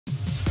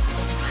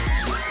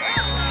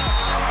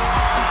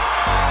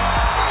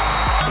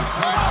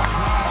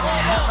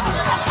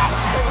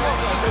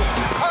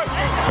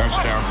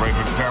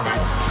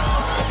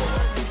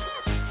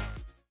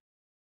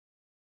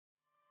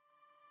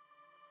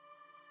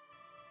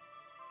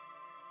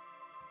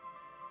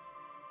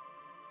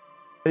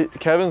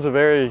Kevin's a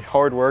very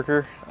hard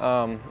worker.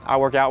 I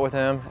work out with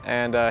him,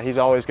 and he's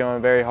always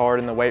going very hard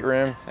in the weight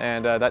room,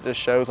 and that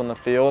just shows on the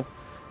field.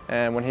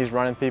 And when he's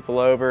running people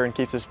over and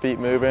keeps his feet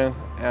moving,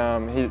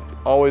 he's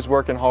always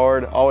working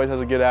hard, always has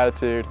a good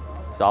attitude.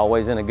 He's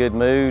always in a good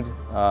mood.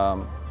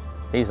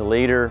 He's a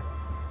leader.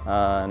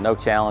 No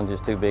challenge is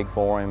too big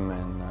for him,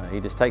 and he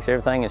just takes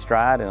everything in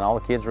stride, and all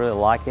the kids really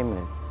like him.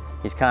 And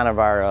he's kind of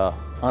our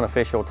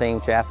unofficial team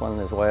chaplain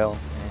as well,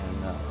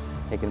 and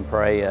he can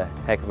pray a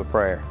heck of a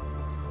prayer.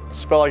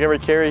 Just felt like every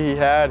carry he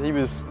had, he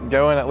was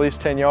going at least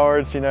 10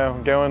 yards,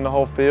 going the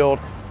whole field.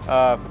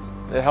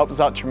 It helped us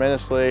out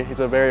tremendously.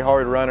 He's a very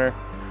hard runner.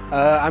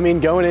 I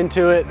mean, going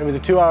into it was a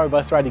 2-hour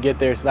bus ride to get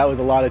there, so that was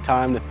a lot of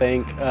time to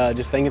think,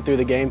 just thinking through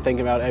the game,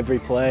 thinking about every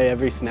play,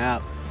 every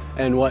snap,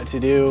 and what to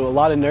do. A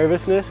lot of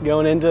nervousness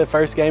going into the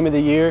first game of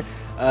the year.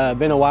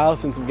 Been a while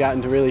since we've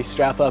gotten to really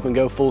strap up and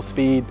go full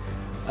speed,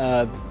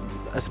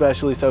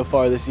 especially so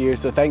far this year,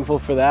 so thankful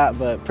for that,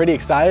 but pretty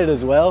excited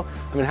as well.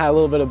 I mean, had a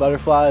little bit of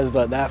butterflies,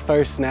 but that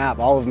first snap,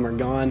 all of them are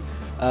gone.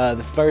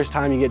 The first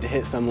time you get to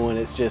hit someone,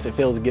 it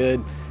feels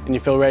good, and you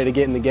feel ready to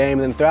get in the game.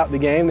 And then throughout the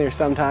game, there's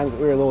sometimes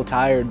we were a little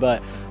tired,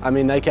 but I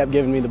mean, they kept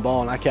giving me the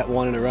ball, and I kept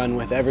wanting to run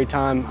with. Every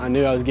time I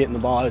knew I was getting the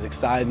ball, I was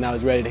excited, and I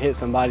was ready to hit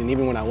somebody. And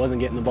even when I wasn't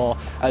getting the ball,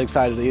 I was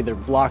excited to either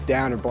block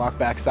down or block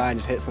backside and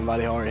just hit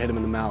somebody hard, hit them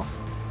in the mouth.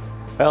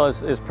 Well,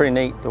 it's pretty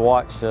neat to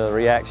watch the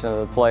reaction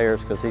of the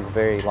players, because he's a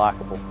very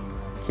likable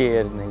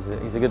kid, and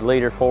he's a good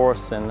leader for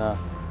us. And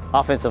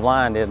offensive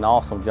line did an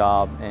awesome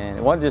job, and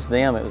it wasn't just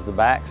them, it was the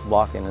backs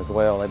blocking as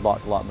well. They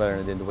blocked a lot better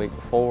than they did the week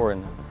before,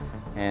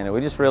 and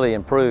we just really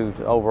improved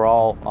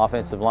overall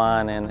offensive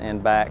line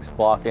and backs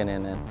blocking,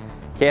 and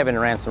Kevin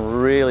ran some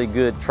really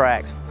good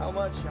tracks. How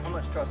much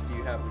trust do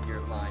you have with your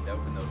line to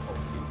open those holes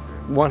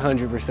through?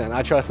 100%.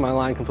 I trust my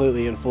line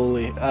completely and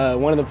fully.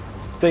 One of the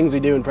things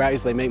we do in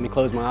practice, they make me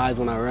close my eyes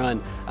when I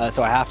run,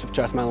 so I have to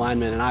trust my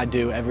linemen, and I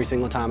do every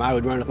single time. I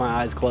would run with my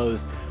eyes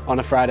closed on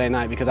a Friday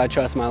night because I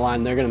trust my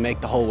line. They're going to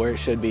make the hole where it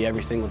should be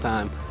every single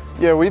time.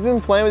 Yeah, we've been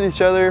playing with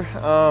each other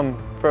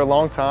for a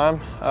long time.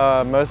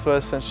 Most of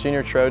us since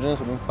junior Trojans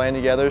have been playing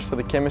together, so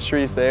the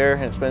chemistry's there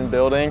and it's been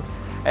building.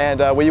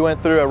 And we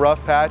went through a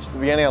rough patch at the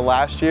beginning of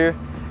last year,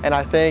 and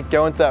I think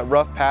going through that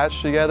rough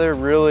patch together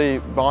really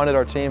bonded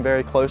our team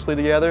very closely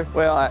together.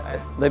 Well,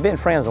 they've been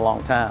friends a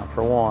long time,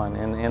 for one,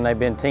 and they've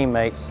been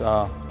teammates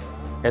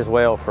as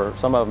well for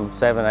some of them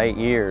 7 or 8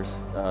 years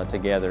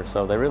together.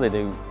 So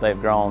they've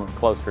grown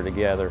closer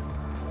together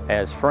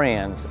as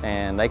friends,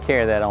 and they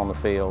carry that on the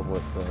field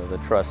with the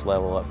trust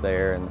level up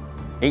there. And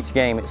each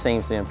game it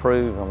seems to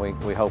improve,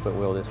 and we hope it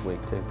will this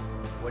week too.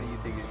 What do you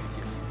think is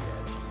giving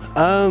you the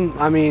edge?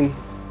 I mean,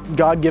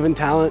 God-given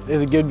talent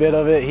is a good bit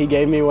of it. He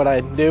gave me what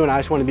I do, and I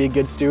just want to be a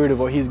good steward of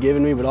what he's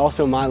given me, but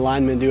also my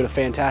linemen do a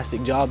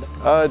fantastic job.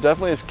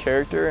 Definitely his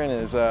character and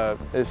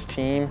his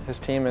team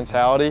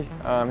mentality.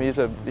 He's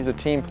a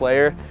team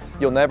player.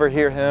 You'll never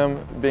hear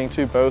him being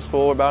too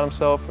boastful about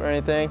himself or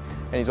anything,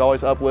 and he's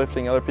always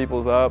uplifting other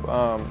people's up.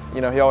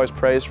 He always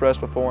prays for us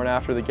before and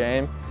after the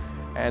game,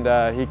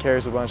 and he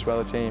cares a bunch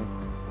about the team.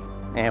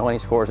 And when he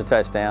scores a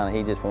touchdown,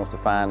 he just wants to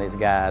find his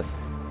guys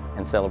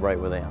and celebrate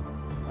with them.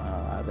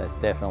 That's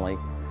definitely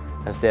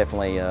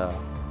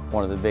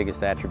one of the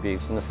biggest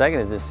attributes. And the second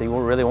is just he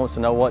really wants to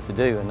know what to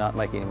do and not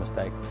make any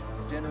mistakes.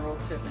 General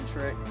tip and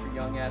trick for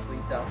young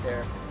athletes out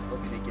there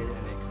looking to get in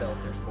and excel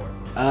at their sport?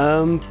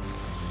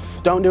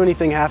 Don't do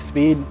anything half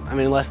speed. I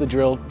mean, unless the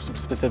drill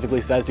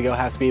specifically says to go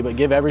half speed, but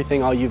give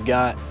everything all you've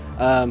got.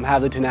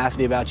 Have the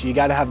tenacity about you. You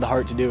got to have the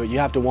heart to do it. You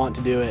have to want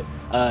to do it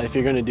if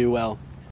you're going to do well.